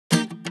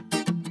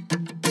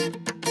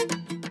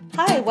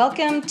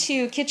welcome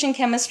to Kitchen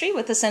Chemistry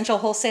with Essential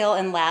Wholesale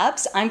and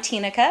Labs. I'm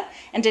Tinica,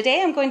 and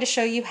today I'm going to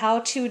show you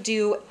how to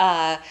do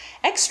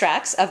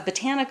extracts of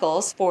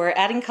botanicals for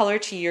adding color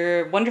to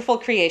your wonderful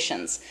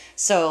creations.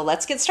 So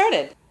let's get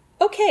started.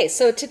 Okay,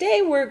 so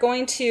today we're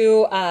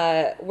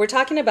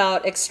talking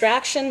about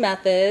extraction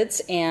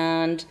methods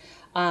and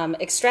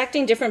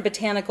extracting different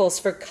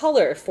botanicals for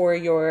color for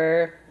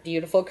your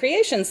beautiful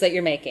creations that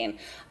you're making.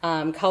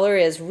 Color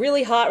is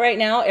really hot right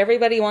now.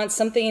 Everybody wants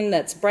something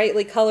that's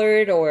brightly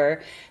colored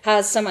or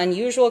has some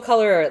unusual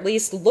color, or at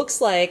least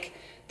looks like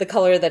the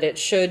color that it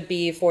should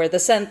be for the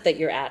scent that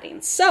you're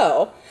adding.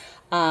 So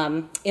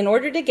in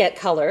order to get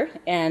color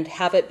and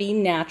have it be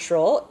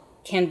natural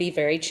can be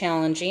very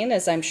challenging,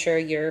 as I'm sure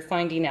you're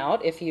finding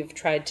out if you've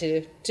tried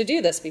to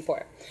do this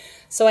before.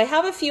 So I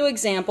have a few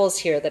examples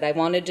here that I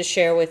wanted to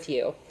share with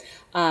you.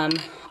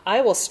 I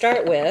will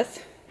start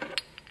with,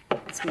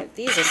 let's move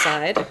these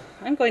aside.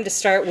 I'm going to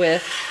start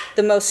with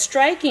the most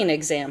striking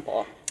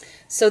example.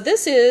 So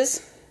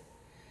these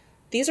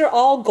are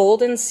all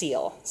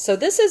Goldenseal. So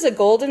this is a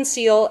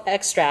Goldenseal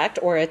extract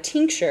or a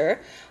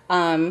tincture,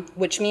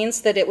 which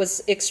means that it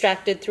was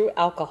extracted through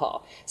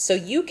alcohol. So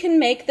you can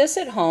make this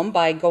at home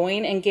by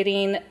going and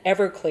getting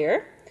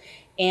Everclear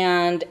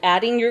and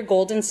adding your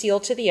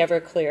Goldenseal to the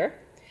Everclear.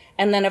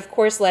 And then, of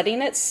course,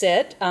 letting it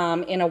sit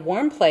in a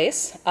warm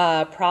place,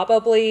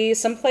 probably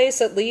someplace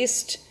at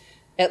least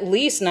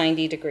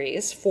 90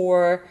 degrees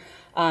for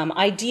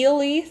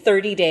ideally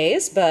 30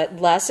 days, but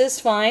less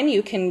is fine.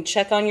 You can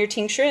check on your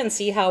tincture and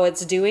see how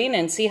it's doing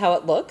and see how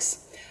it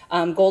looks.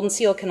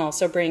 Goldenseal can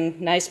also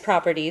bring nice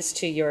properties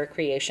to your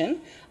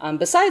creation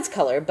besides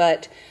color,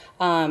 but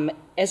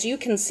as you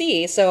can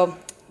see, so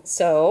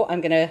I'm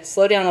going to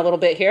slow down a little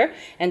bit here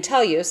and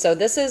tell you. So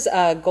this is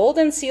a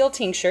Goldenseal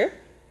tincture,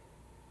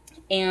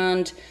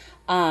 and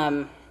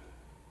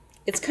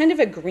it's kind of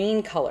a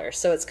green color,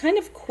 so it's kind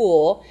of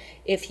cool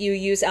if you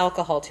use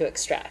alcohol to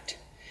extract.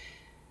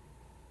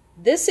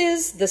 This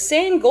is the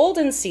same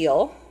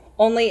Goldenseal,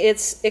 only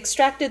it's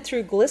extracted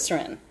through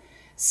glycerin.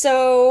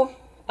 So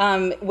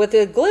with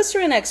the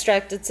glycerin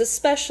extract, it's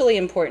especially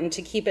important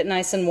to keep it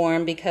nice and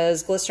warm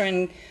because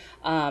glycerin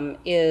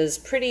is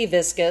pretty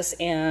viscous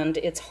and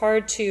it's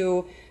hard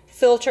to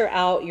filter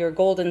out your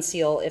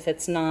Goldenseal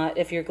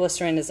if your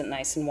glycerin isn't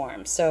nice and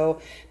warm. So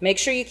make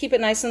sure you keep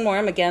it nice and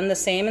warm. Again, the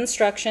same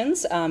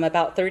instructions,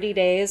 about 30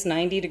 days,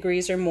 90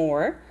 degrees or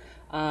more,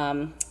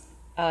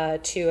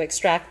 to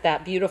extract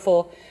that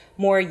beautiful,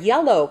 more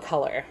yellow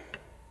color.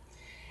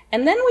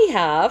 And then we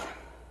have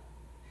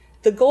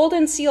the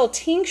Goldenseal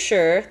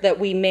tincture that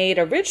we made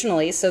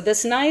originally. So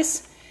this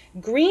nice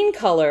green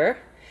color,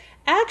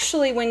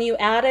 actually when you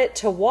add it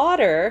to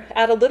water,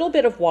 add a little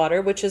bit of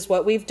water, which is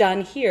what we've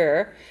done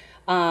here,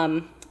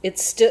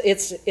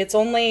 it's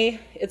only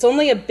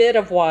a bit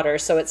of water,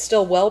 so it's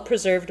still well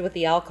preserved with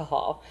the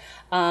alcohol.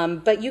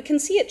 But you can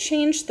see it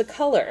changed the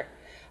color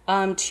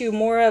to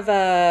more of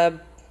a,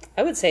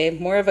 I would say,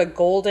 more of a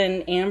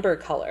golden amber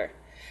color.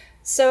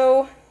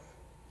 So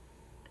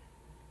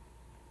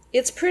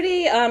it's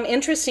pretty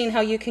interesting how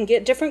you can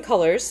get different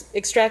colors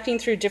extracting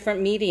through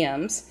different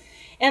mediums.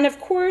 And of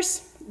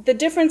course, the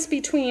difference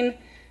between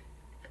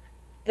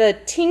the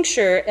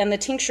tincture and the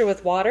tincture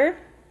with water,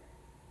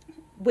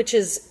 which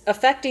is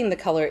affecting the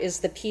color,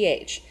 is the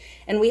pH.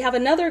 And we have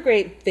another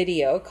great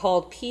video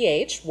called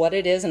pH, What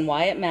It Is and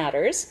Why It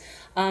Matters,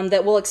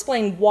 that will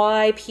explain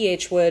why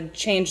pH would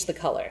change the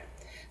color.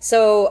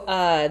 So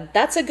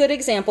that's a good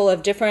example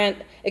of different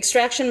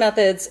extraction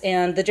methods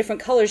and the different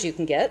colors you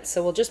can get.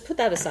 So we'll just put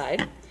that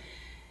aside.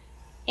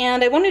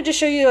 And I wanted to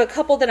show you a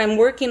couple that I'm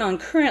working on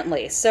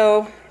currently.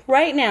 So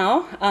right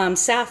now,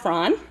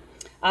 saffron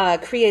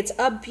creates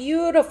a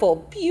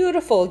beautiful,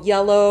 beautiful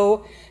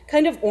yellow,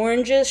 kind of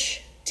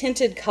orangish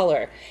tinted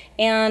color.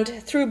 And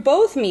through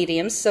both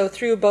mediums, so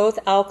through both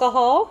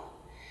alcohol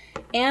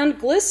and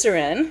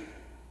glycerin,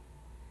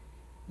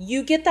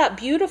 you get that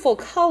beautiful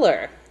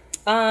color.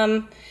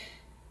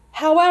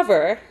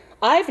 However,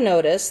 I've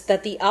noticed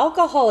that the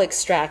alcohol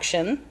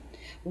extraction,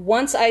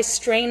 once I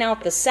strain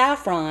out the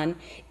saffron,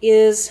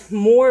 is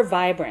more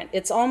vibrant.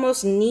 It's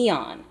almost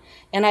neon.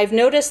 And I've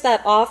noticed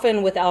that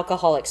often with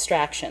alcohol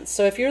extraction.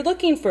 So if you're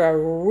looking for a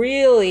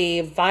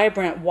really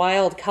vibrant,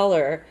 wild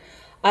color,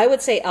 I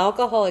would say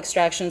alcohol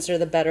extractions are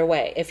the better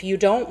way. If you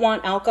don't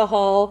want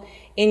alcohol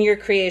in your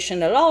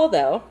creation at all,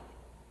 though,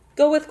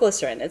 go with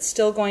glycerin. It's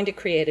still going to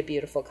create a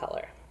beautiful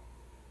color.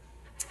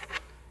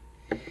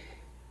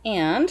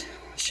 And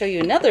I'll show you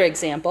another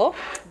example.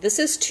 This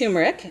is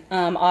turmeric,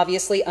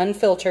 obviously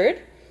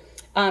unfiltered.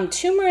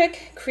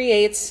 Turmeric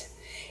creates,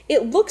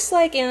 it looks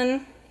like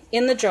in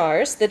the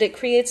jars that it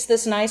creates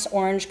this nice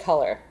orange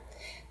color.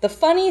 The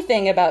funny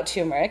thing about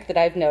turmeric that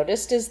I've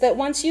noticed is that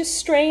once you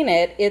strain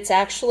it, it's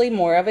actually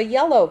more of a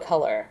yellow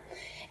color.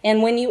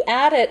 And when you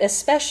add it,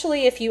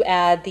 especially if you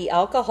add the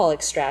alcohol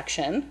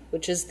extraction,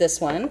 which is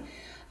this one,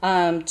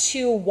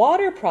 to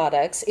water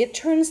products, it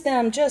turns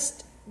them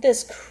just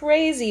this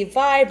crazy,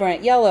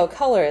 vibrant yellow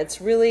color. It's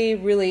really,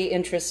 really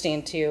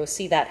interesting to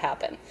see that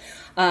happen.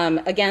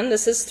 Again,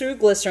 this is through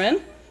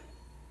glycerin.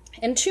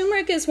 And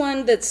turmeric is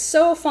one that's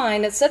so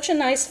fine, it's such a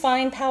nice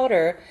fine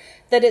powder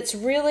that it's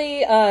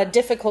really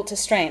difficult to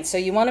strain. So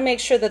you want to make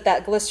sure that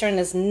that glycerin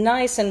is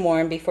nice and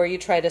warm before you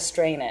try to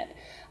strain it.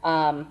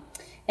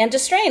 And to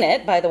strain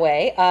it, by the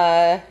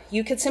way,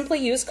 you could simply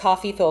use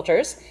coffee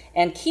filters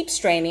and keep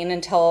straining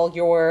until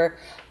your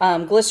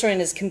glycerin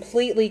is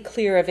completely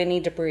clear of any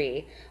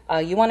debris.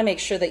 You want to make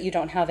sure that you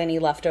don't have any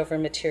leftover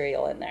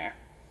material in there.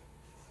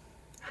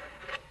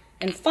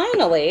 And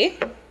finally,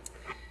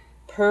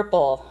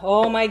 purple.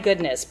 Oh my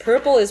goodness,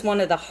 purple is one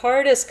of the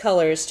hardest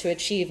colors to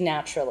achieve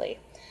naturally.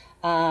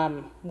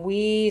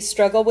 We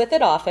struggle with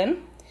it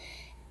often,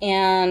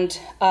 and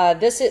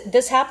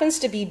this happens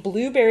to be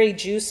blueberry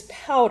juice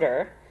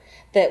powder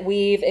that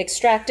we've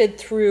extracted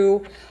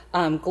through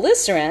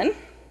glycerin.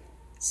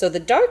 So the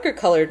darker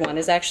colored one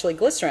is actually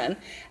glycerin,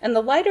 and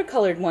the lighter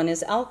colored one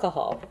is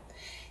alcohol.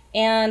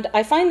 And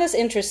I find this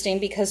interesting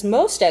because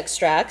most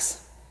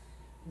extracts,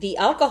 the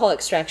alcohol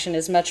extraction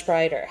is much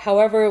brighter.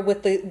 However,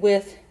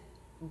 with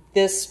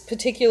this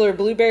particular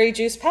blueberry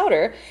juice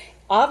powder,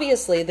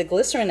 obviously the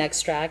glycerin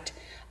extract,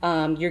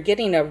 you're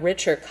getting a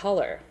richer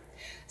color.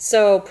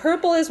 So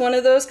purple is one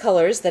of those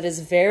colors that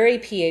is very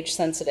pH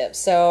sensitive.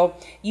 So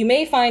you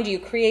may find you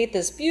create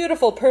this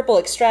beautiful purple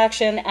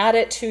extraction, add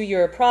it to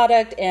your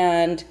product,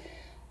 and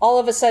all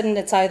of a sudden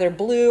it's either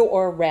blue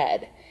or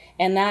red.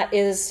 And that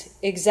is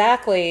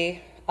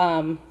exactly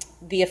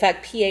the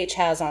effect pH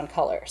has on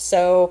color.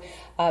 So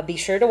be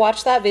sure to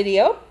watch that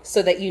video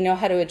so that you know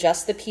how to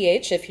adjust the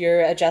pH if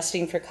you're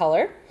adjusting for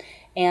color.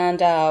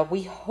 And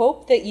we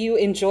hope that you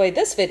enjoyed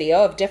this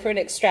video of different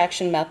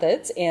extraction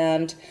methods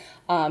and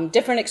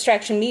different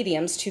extraction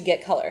mediums to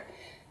get color.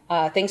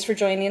 Thanks for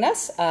joining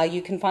us.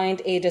 You can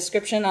find a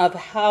description of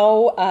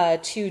how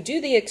to do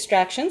the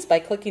extractions by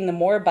clicking the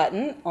More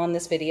button on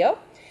this video.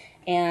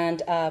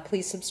 And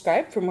please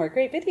subscribe for more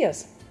great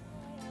videos.